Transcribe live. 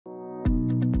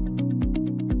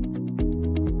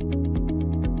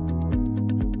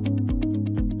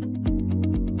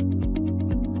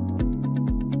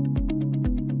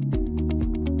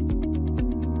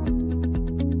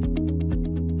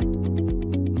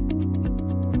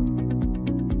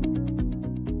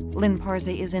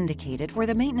LYNPARZA is indicated for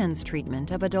the maintenance treatment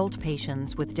of adult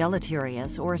patients with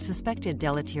deleterious or suspected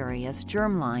deleterious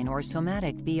germline or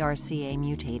somatic BRCA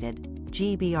mutated,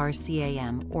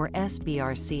 GBRCAm or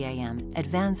SBRCAm,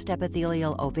 advanced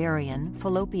epithelial ovarian,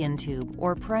 fallopian tube,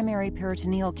 or primary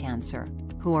peritoneal cancer,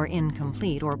 who are in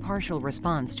complete or partial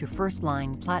response to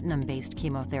first-line platinum-based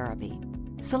chemotherapy.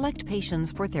 Select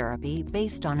patients for therapy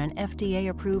based on an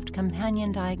FDA-approved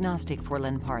companion diagnostic for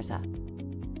LYNPARZA.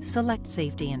 Select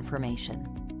safety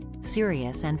information.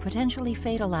 Serious and potentially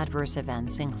fatal adverse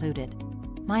events included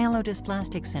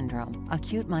myelodysplastic syndrome,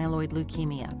 acute myeloid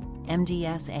leukemia,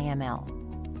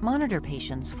 MDS-AML. Monitor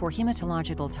patients for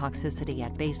hematological toxicity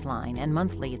at baseline and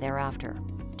monthly thereafter.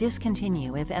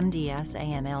 Discontinue if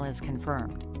MDS-AML is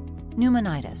confirmed.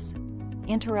 Pneumonitis.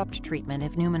 Interrupt treatment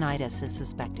if pneumonitis is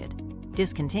suspected.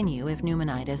 Discontinue if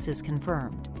pneumonitis is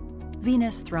confirmed.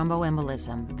 Venous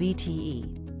thromboembolism,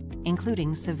 VTE,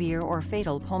 including severe or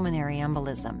fatal pulmonary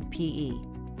embolism, PE.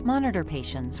 Monitor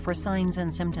patients for signs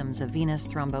and symptoms of venous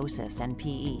thrombosis and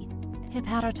PE.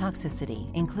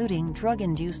 Hepatotoxicity, including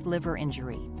drug-induced liver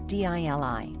injury,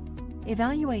 DILI.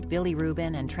 Evaluate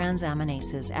bilirubin and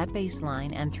transaminases at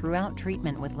baseline and throughout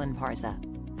treatment with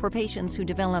LYNPARZA. For patients who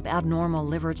develop abnormal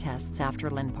liver tests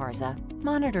after LYNPARZA,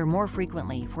 monitor more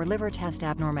frequently for liver test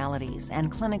abnormalities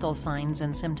and clinical signs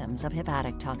and symptoms of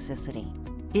hepatic toxicity.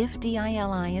 If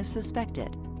DILI is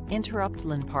suspected, interrupt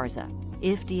LYNPARZA.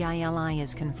 If DILI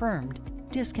is confirmed,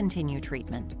 discontinue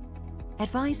treatment.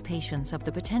 Advise patients of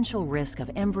the potential risk of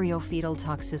embryo-fetal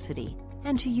toxicity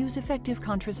and to use effective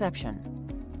contraception.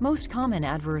 Most common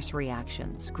adverse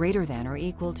reactions, greater than or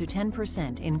equal to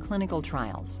 10% in clinical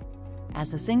trials.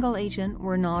 As a single agent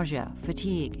were nausea,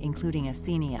 fatigue, including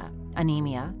asthenia,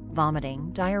 anemia,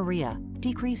 vomiting, diarrhea,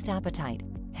 decreased appetite,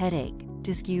 headache,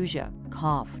 dysgeusia,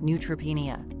 cough,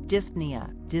 neutropenia,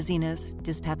 dyspnea, dizziness,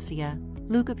 dyspepsia,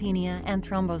 leukopenia, and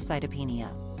thrombocytopenia.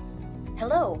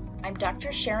 Hello, I'm Dr.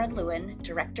 Sharyn Lewin,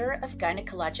 Director of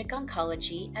Gynecologic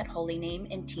Oncology at Holy Name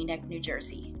in Teaneck, New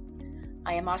Jersey.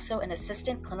 I am also an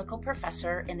assistant clinical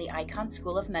professor in the Icahn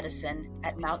School of Medicine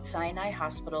at Mount Sinai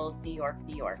Hospital, New York,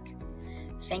 New York.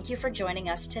 Thank you for joining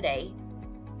us today.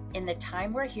 In the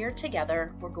time we're here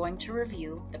together, we're going to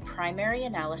review the primary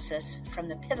analysis from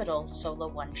the pivotal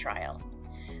SOLO-1 trial.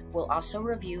 We'll also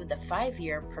review the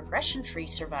 5-year progression-free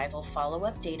survival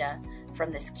follow-up data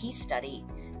from this key study,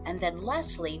 and then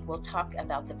lastly, we'll talk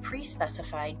about the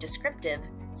pre-specified descriptive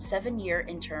 7-year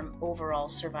interim overall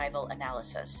survival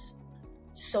analysis.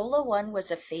 SOLO-1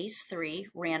 was a phase 3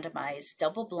 randomized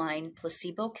double-blind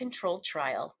placebo-controlled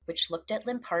trial which looked at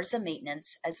LYNPARZA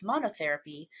maintenance as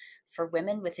monotherapy for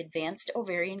women with advanced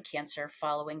ovarian cancer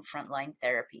following frontline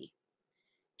therapy.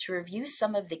 To review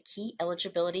some of the key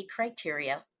eligibility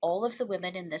criteria, all of the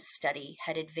women in this study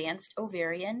had advanced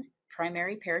ovarian,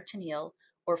 primary peritoneal,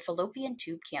 or fallopian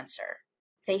tube cancer.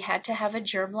 They had to have a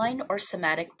germline or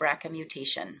somatic BRCA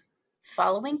mutation.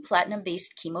 Following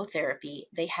platinum-based chemotherapy,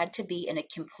 they had to be in a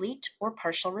complete or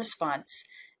partial response,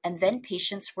 and then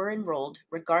patients were enrolled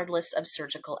regardless of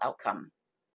surgical outcome.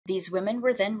 These women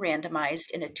were then randomized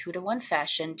in a 2-to-1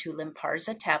 fashion to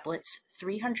LYNPARZA tablets,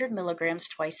 300 milligrams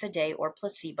twice a day, or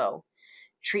placebo.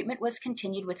 Treatment was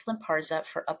continued with LYNPARZA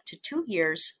for up to 2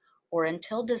 years or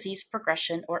until disease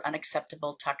progression or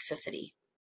unacceptable toxicity.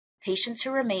 Patients who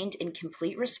remained in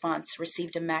complete response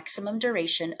received a maximum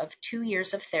duration of 2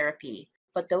 years of therapy,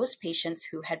 but those patients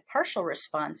who had partial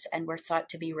response and were thought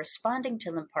to be responding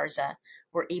to LYNPARZA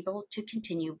were able to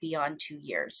continue beyond 2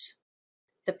 years.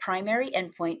 The primary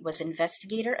endpoint was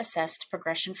investigator-assessed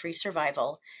progression-free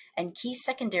survival, and key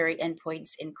secondary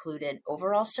endpoints included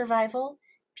overall survival,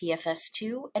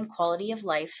 PFS2, and quality of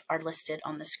life are listed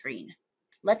on the screen.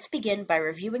 Let's begin by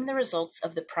reviewing the results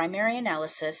of the primary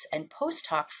analysis and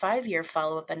post-hoc 5-year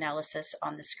follow-up analysis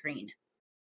on the screen.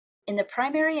 In the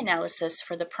primary analysis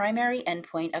for the primary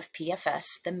endpoint of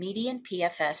PFS, the median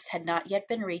PFS had not yet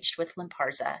been reached with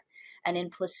LYNPARZA, and in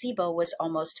placebo was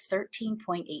almost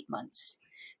 13.8 months.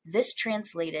 This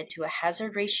translated to a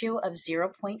hazard ratio of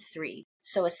 0.3,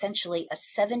 so essentially a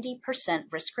 70%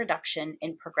 risk reduction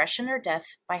in progression or death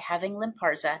by having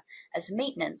LYNPARZA as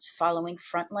maintenance following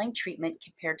frontline treatment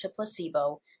compared to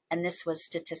placebo, and this was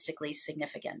statistically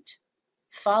significant.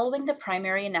 Following the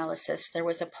primary analysis, there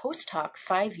was a post-hoc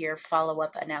 5-year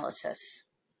follow-up analysis.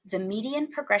 The median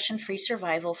progression-free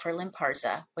survival for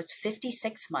LYNPARZA was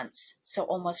 56 months, so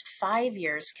almost 5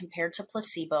 years compared to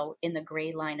placebo in the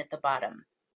gray line at the bottom.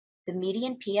 The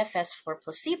median PFS for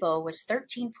placebo was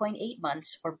 13.8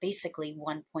 months, or basically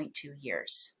 1.2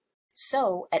 years.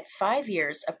 So, at 5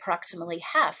 years, approximately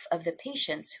half of the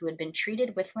patients who had been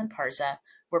treated with LYNPARZA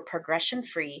were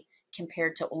progression-free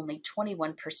compared to only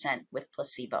 21% with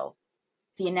placebo.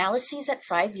 The analyses at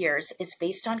 5 years is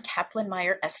based on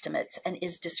Kaplan-Meier estimates and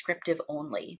is descriptive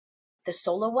only. The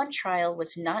SOLO-1 trial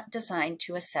was not designed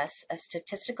to assess a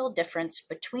statistical difference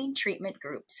between treatment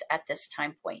groups at this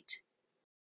time point.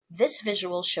 This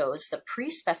visual shows the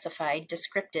pre-specified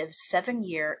descriptive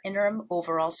 7-year interim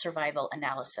overall survival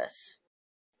analysis.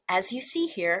 As you see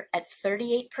here, at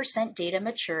 38% data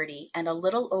maturity and a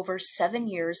little over 7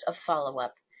 years of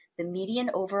follow-up, the median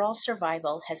overall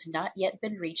survival has not yet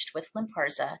been reached with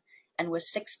LYNPARZA and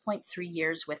was 6.3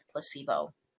 years with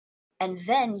placebo. And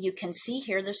then you can see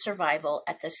here the survival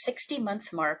at the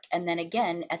 60-month mark and then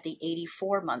again at the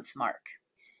 84-month mark.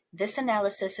 This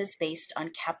analysis is based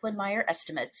on Kaplan-Meier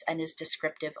estimates and is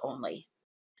descriptive only.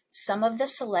 Some of the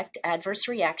select adverse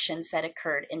reactions that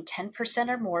occurred in 10%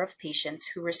 or more of patients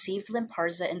who received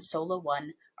LYNPARZA in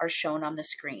SOLO-1 are shown on the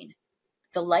screen.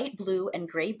 The light blue and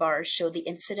gray bars show the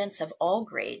incidence of all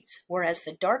grades, whereas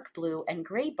the dark blue and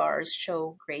gray bars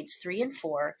show grades 3 and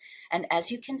 4, and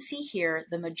as you can see here,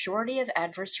 the majority of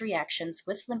adverse reactions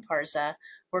with LYNPARZA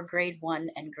were grade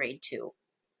 1 and grade 2.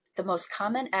 The most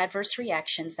common adverse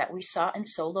reactions that we saw in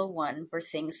SOLO-1 were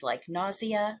things like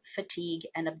nausea, fatigue,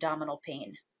 and abdominal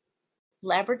pain.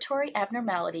 Laboratory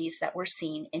abnormalities that were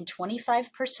seen in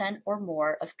 25% or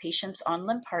more of patients on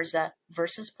LYNPARZA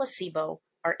versus placebo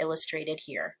are illustrated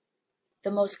here.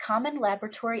 The most common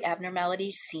laboratory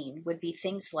abnormalities seen would be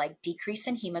things like decrease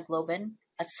in hemoglobin,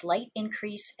 a slight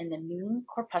increase in the mean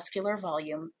corpuscular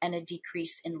volume, and a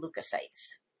decrease in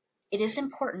leukocytes. It is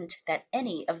important that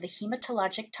any of the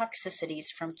hematologic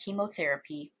toxicities from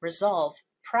chemotherapy resolve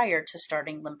prior to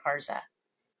starting LYNPARZA.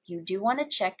 You do want to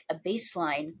check a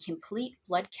baseline complete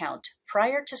blood count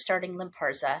prior to starting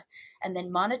LYNPARZA and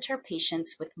then monitor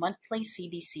patients with monthly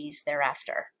CBCs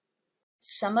thereafter.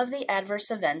 Some of the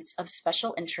adverse events of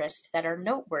special interest that are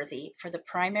noteworthy for the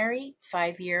primary,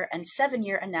 5-year, and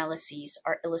 7-year analyses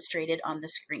are illustrated on the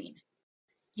screen.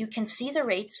 You can see the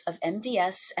rates of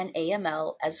MDS and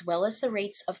AML as well as the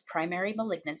rates of primary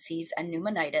malignancies and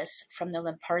pneumonitis from the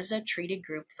LYNPARZA treated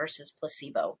group versus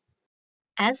placebo.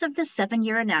 As of the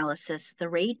 7-year analysis, the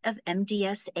rate of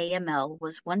MDS AML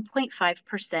was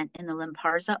 1.5% in the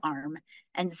LYNPARZA arm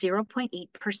and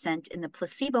 0.8% in the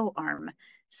placebo arm.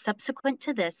 Subsequent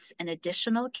to this, an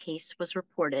additional case was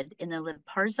reported in the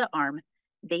LYNPARZA arm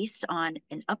based on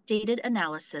an updated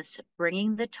analysis,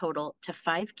 bringing the total to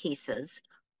 5 cases,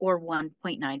 or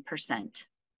 1.9%.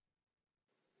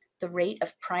 The rate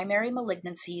of primary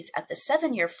malignancies at the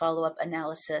 7-year follow-up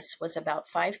analysis was about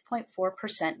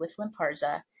 5.4% with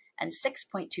LYNPARZA and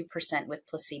 6.2% with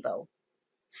placebo.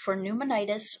 For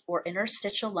pneumonitis or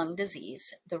interstitial lung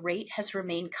disease, the rate has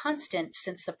remained constant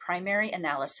since the primary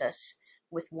analysis,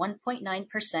 with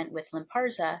 1.9% with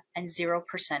LYNPARZA and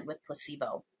 0% with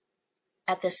placebo.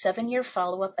 At the 7-year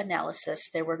follow-up analysis,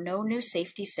 there were no new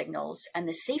safety signals, and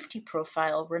the safety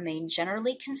profile remained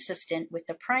generally consistent with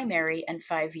the primary and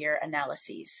 5-year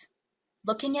analyses.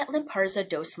 Looking at LYNPARZA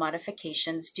dose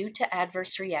modifications due to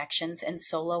adverse reactions in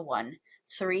SOLO-1,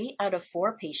 3 out of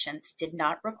 4 patients did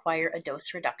not require a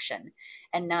dose reduction,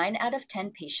 and 9 out of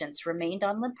 10 patients remained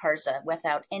on LYNPARZA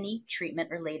without any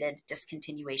treatment-related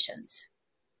discontinuations.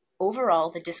 Overall,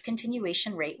 the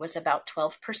discontinuation rate was about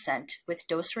 12%, with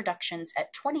dose reductions at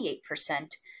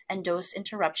 28% and dose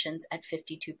interruptions at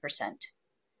 52%.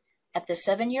 At the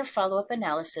 7-year follow-up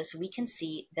analysis, we can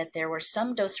see that there were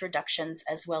some dose reductions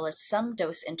as well as some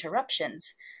dose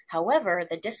interruptions. However,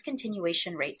 the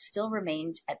discontinuation rate still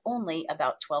remained at only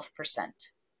about 12%.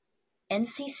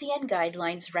 NCCN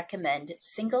guidelines recommend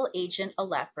single-agent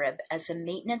olaparib as a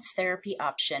maintenance therapy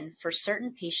option for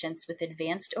certain patients with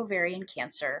advanced ovarian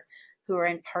cancer who are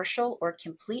in partial or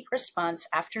complete response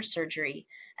after surgery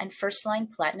and first-line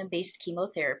platinum-based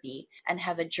chemotherapy and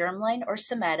have a germline or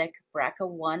somatic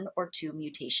BRCA1 or 2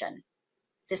 mutation.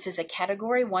 This is a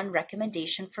Category 1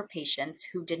 recommendation for patients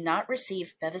who did not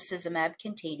receive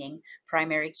bevacizumab-containing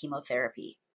primary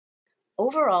chemotherapy.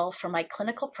 Overall, for my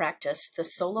clinical practice, the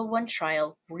SOLO-1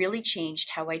 trial really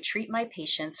changed how I treat my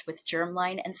patients with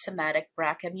germline and somatic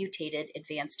BRCA-mutated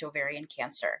advanced ovarian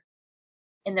cancer.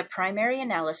 In the primary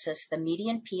analysis, the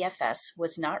median PFS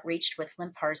was not reached with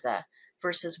LYNPARZA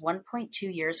versus 1.2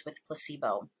 years with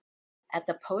placebo. At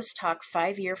the post-hoc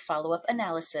 5-year follow-up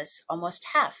analysis, almost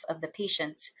half of the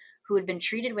patients who had been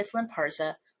treated with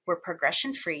LYNPARZA were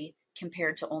progression-free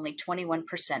compared to only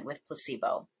 21% with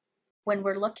placebo. When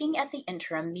we're looking at the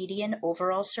interim median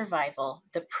overall survival,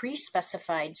 the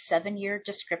pre-specified 7-year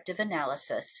descriptive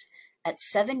analysis, at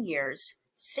 7 years,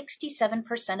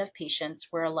 67% of patients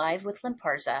were alive with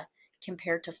LYNPARZA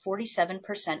compared to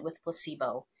 47% with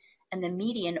placebo, and the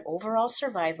median overall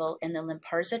survival in the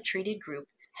LYNPARZA treated group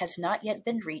has not yet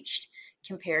been reached,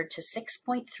 compared to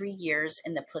 6.3 years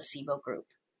in the placebo group.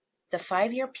 The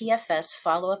 5-year PFS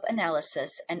follow-up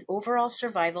analysis and overall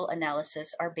survival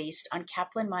analysis are based on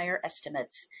Kaplan-Meier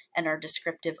estimates and are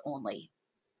descriptive only.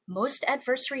 Most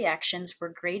adverse reactions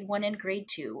were grade 1 and grade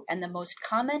 2, and the most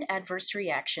common adverse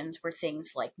reactions were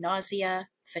things like nausea,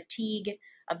 fatigue,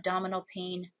 abdominal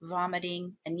pain,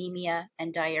 vomiting, anemia,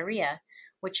 and diarrhea,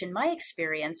 which in my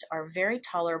experience are very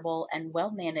tolerable and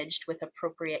well managed with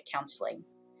appropriate counseling.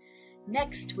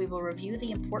 Next, we will review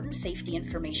the important safety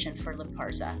information for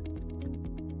LYNPARZA.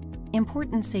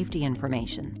 Important safety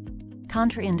information.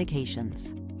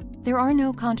 Contraindications. There are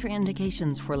no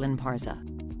contraindications for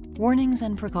LYNPARZA. Warnings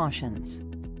and precautions.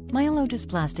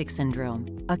 Myelodysplastic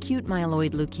syndrome, acute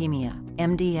myeloid leukemia,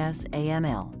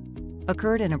 MDS-AML,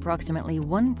 occurred in approximately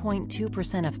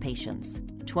 1.2% of patients,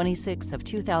 26 of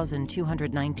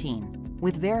 2,219,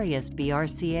 with various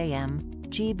BRCAm,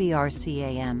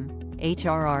 GBRCAm,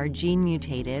 HRR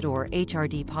gene-mutated or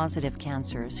HRD-positive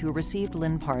cancers who received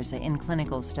LYNPARZA in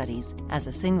clinical studies as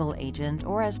a single agent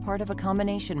or as part of a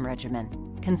combination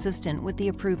regimen, consistent with the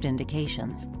approved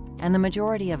indications, and the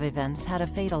majority of events had a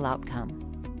fatal outcome.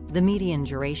 The median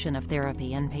duration of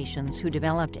therapy in patients who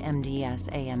developed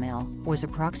MDS-AML was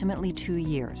approximately 2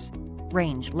 years,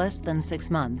 range less than 6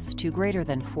 months to greater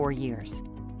than 4 years.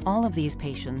 All of these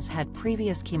patients had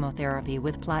previous chemotherapy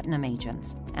with platinum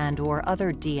agents and/or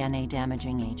other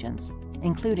DNA-damaging agents,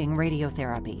 including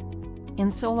radiotherapy.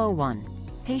 In SOLO-1,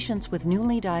 patients with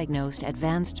newly diagnosed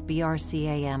advanced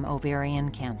BRCAm ovarian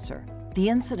cancer, the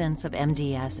incidence of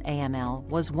MDS-AML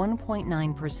was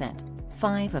 1.9%,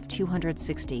 5 of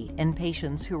 260 in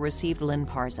patients who received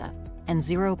LYNPARZA, and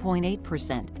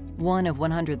 0.8%, 1 of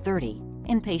 130,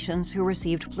 in patients who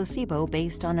received placebo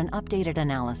based on an updated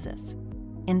analysis.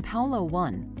 In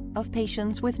PAOLA-1, of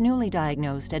patients with newly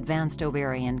diagnosed advanced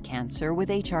ovarian cancer with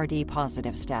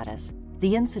HRD-positive status,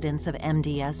 the incidence of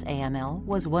MDS-AML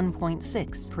was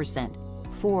 1.6%,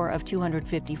 4 of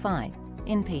 255,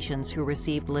 in patients who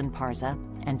received LYNPARZA,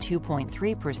 and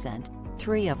 2.3%,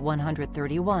 3 of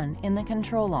 131 in the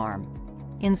control arm.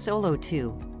 In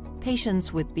SOLO-2,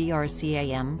 patients with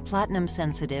BRCAm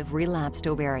platinum-sensitive relapsed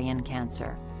ovarian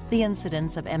cancer, the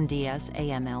incidence of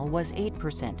MDS-AML was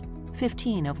 8%,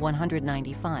 15 of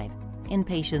 195, in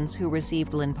patients who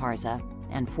received LYNPARZA,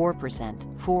 and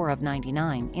 4%, 4 of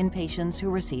 99, in patients who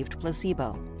received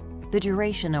placebo. The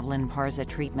duration of LYNPARZA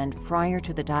treatment prior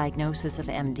to the diagnosis of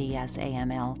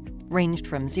MDS-AML ranged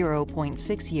from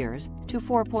 0.6 years to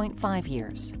 4.5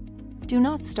 years. Do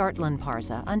not start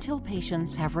LYNPARZA until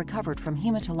patients have recovered from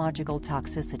hematological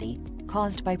toxicity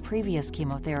caused by previous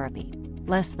chemotherapy,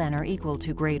 less than or equal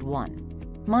to grade 1.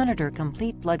 Monitor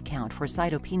complete blood count for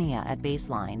cytopenia at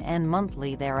baseline and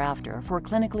monthly thereafter for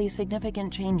clinically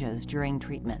significant changes during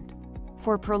treatment.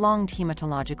 For prolonged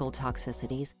hematological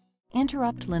toxicities,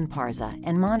 interrupt LYNPARZA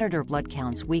and monitor blood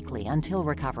counts weekly until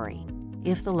recovery.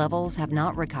 If the levels have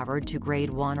not recovered to grade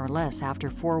 1 or less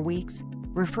after 4 weeks,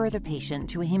 refer the patient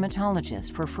to a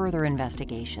hematologist for further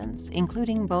investigations,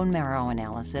 including bone marrow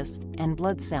analysis and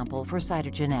blood sample for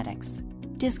cytogenetics.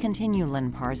 Discontinue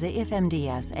LYNPARZA if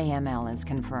MDS-AML is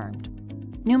confirmed.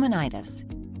 Pneumonitis,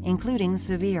 including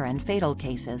severe and fatal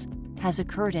cases, has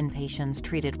occurred in patients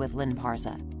treated with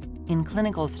LYNPARZA. In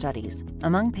clinical studies,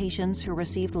 among patients who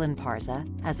received LYNPARZA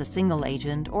as a single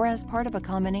agent or as part of a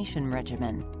combination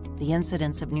regimen, the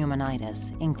incidence of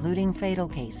pneumonitis, including fatal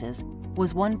cases,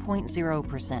 was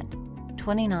 1.0%,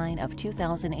 29 of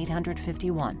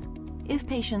 2,851. If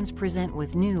patients present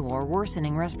with new or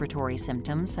worsening respiratory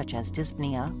symptoms such as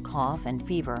dyspnea, cough, and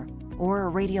fever, or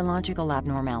a radiological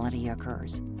abnormality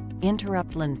occurs,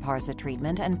 interrupt LYNPARZA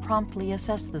treatment and promptly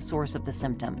assess the source of the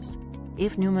symptoms.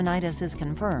 If pneumonitis is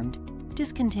confirmed,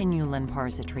 discontinue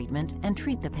LYNPARZA treatment and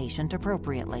treat the patient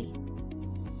appropriately.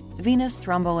 Venous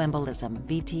thromboembolism,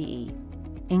 VTE,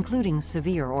 including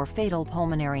severe or fatal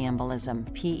pulmonary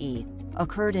embolism, PE,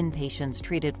 occurred in patients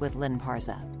treated with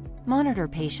LYNPARZA. Monitor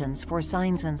patients for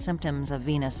signs and symptoms of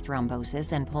venous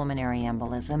thrombosis and pulmonary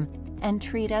embolism and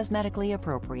treat as medically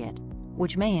appropriate,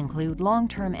 which may include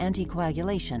long-term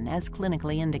anticoagulation as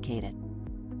clinically indicated.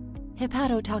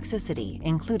 Hepatotoxicity,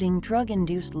 including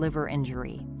drug-induced liver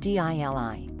injury,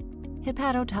 DILI.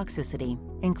 Hepatotoxicity,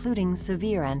 including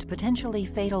severe and potentially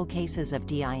fatal cases of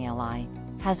DILI,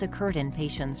 has occurred in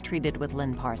patients treated with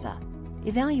LYNPARZA.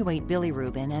 Evaluate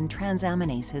bilirubin and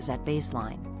transaminases at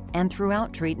baseline and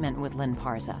throughout treatment with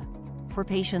LYNPARZA. For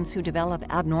patients who develop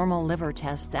abnormal liver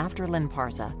tests after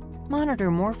LYNPARZA, monitor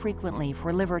more frequently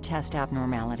for liver test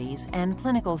abnormalities and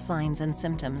clinical signs and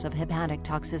symptoms of hepatic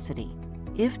toxicity.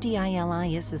 If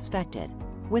DILI is suspected,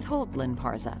 withhold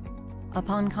LYNPARZA.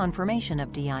 Upon confirmation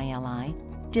of DILI,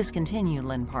 discontinue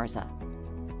LYNPARZA.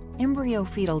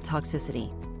 Embryo-fetal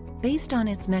toxicity. Based on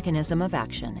its mechanism of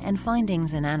action and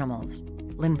findings in animals,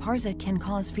 LYNPARZA can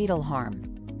cause fetal harm.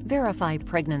 Verify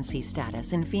pregnancy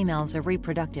status in females of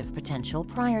reproductive potential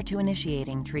prior to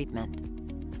initiating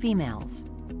treatment. Females.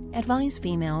 Advise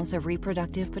females of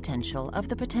reproductive potential of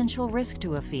the potential risk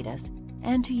to a fetus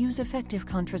and to use effective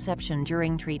contraception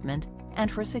during treatment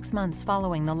and for 6 months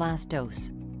following the last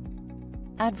dose.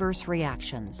 Adverse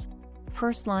reactions.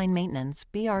 First-line maintenance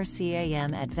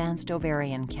BRCAm advanced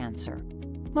ovarian cancer.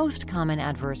 Most common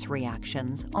adverse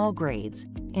reactions, all grades,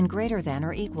 in greater than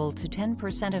or equal to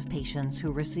 10% of patients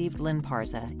who received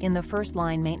LYNPARZA in the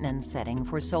first-line maintenance setting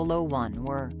for SOLO 1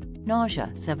 were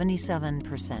nausea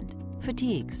 77%,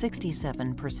 fatigue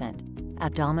 67%,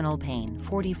 abdominal pain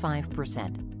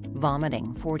 45%,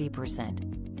 vomiting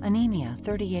 40%, anemia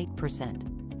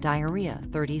 38%, diarrhea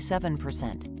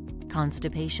 37%,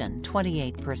 constipation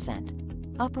 28%,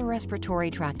 upper respiratory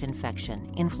tract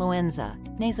infection, influenza,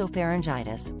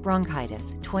 nasopharyngitis,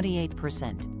 bronchitis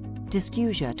 28%,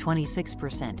 dysgeusia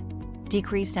 26%,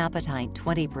 decreased appetite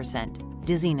 20%,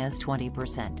 dizziness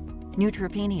 20%,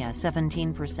 neutropenia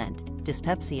 17%,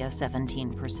 dyspepsia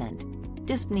 17%,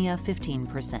 dyspnea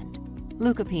 15%,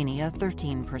 leukopenia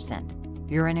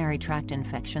 13%, urinary tract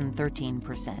infection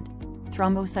 13%,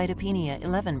 thrombocytopenia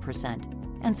 11%,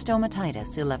 and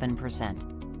stomatitis 11%.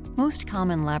 Most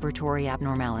common laboratory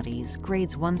abnormalities,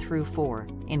 grades 1 through 4,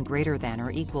 in greater than or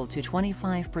equal to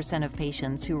 25% of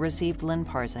patients who received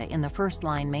LYNPARZA in the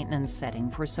first-line maintenance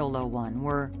setting for SOLO 1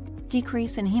 were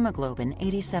decrease in hemoglobin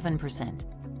 87%,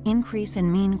 increase in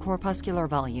mean corpuscular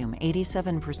volume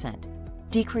 87%,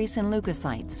 decrease in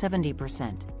leukocytes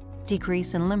 70%,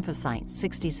 decrease in lymphocytes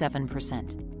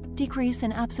 67%, decrease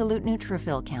in absolute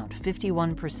neutrophil count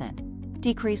 51%,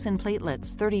 decrease in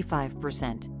platelets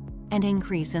 35%, and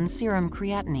increase in serum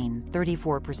creatinine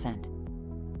 34%.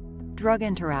 Drug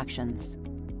interactions.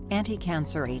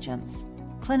 Anti-cancer agents.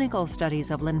 Clinical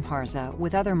studies of LYNPARZA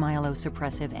with other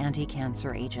myelosuppressive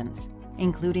anti-cancer agents,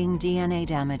 including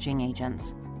DNA-damaging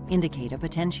agents, indicate a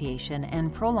potentiation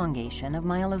and prolongation of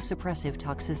myelosuppressive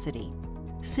toxicity.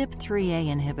 CYP3A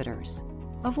inhibitors.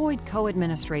 Avoid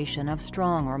co-administration of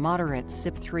strong or moderate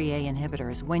CYP3A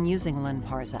inhibitors when using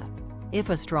LYNPARZA. If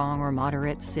a strong or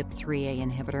moderate CYP3A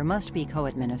inhibitor must be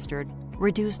co-administered,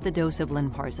 reduce the dose of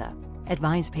LYNPARZA.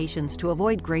 Advise patients to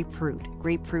avoid grapefruit,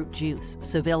 grapefruit juice,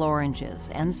 Seville oranges,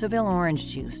 and Seville orange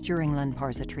juice during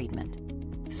LYNPARZA treatment.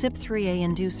 CYP3A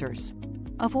inducers.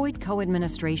 Avoid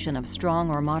co-administration of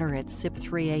strong or moderate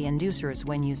CYP3A inducers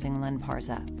when using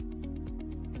LYNPARZA.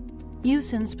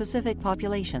 Use in specific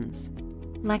populations.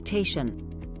 Lactation.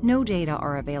 No data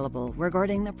are available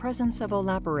regarding the presence of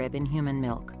olaparib in human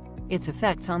milk, its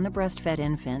effects on the breastfed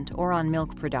infant, or on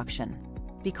milk production.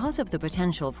 Because of the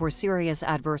potential for serious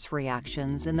adverse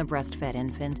reactions in the breastfed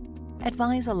infant,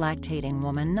 advise a lactating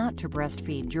woman not to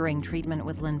breastfeed during treatment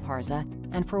with LYNPARZA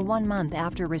and for 1 month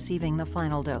after receiving the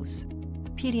final dose.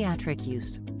 Pediatric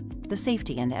use. The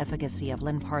safety and efficacy of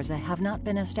LYNPARZA have not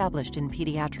been established in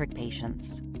pediatric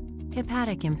patients.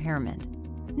 Hepatic impairment.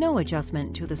 No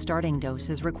adjustment to the starting dose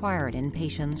is required in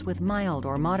patients with mild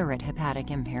or moderate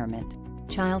hepatic impairment.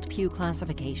 Child-Pugh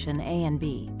classification A and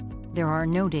B. There are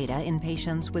no data in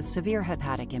patients with severe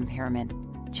hepatic impairment.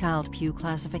 Child-Pugh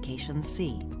classification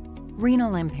C.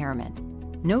 Renal impairment.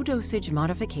 No dosage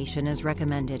modification is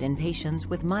recommended in patients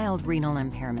with mild renal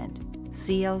impairment.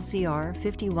 CLCR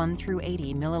 51 through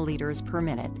 80 milliliters per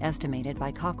minute estimated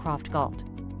by Cockcroft-Gault.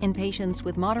 In patients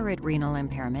with moderate renal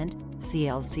impairment,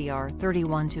 CLCR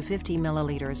 31 to 50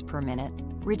 milliliters per minute,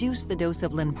 reduce the dose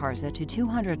of LYNPARZA to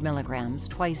 200 milligrams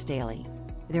twice daily.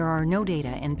 There are no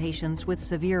data in patients with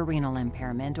severe renal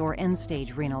impairment or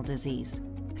end-stage renal disease.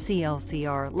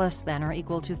 CLCR less than or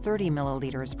equal to 30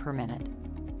 milliliters per minute.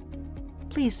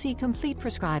 Please see complete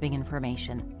prescribing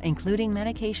information, including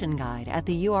medication guide, at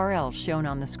the URL shown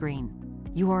on the screen.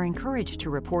 You are encouraged to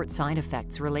report side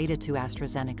effects related to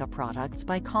AstraZeneca products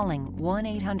by calling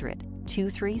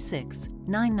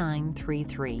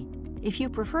 1-800-236-9933. If you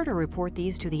prefer to report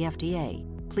these to the FDA,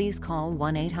 please call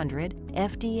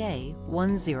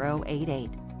 1-800-FDA-1088.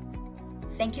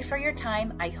 Thank you for your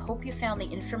time. I hope you found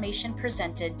the information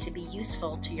presented to be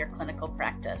useful to your clinical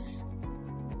practice.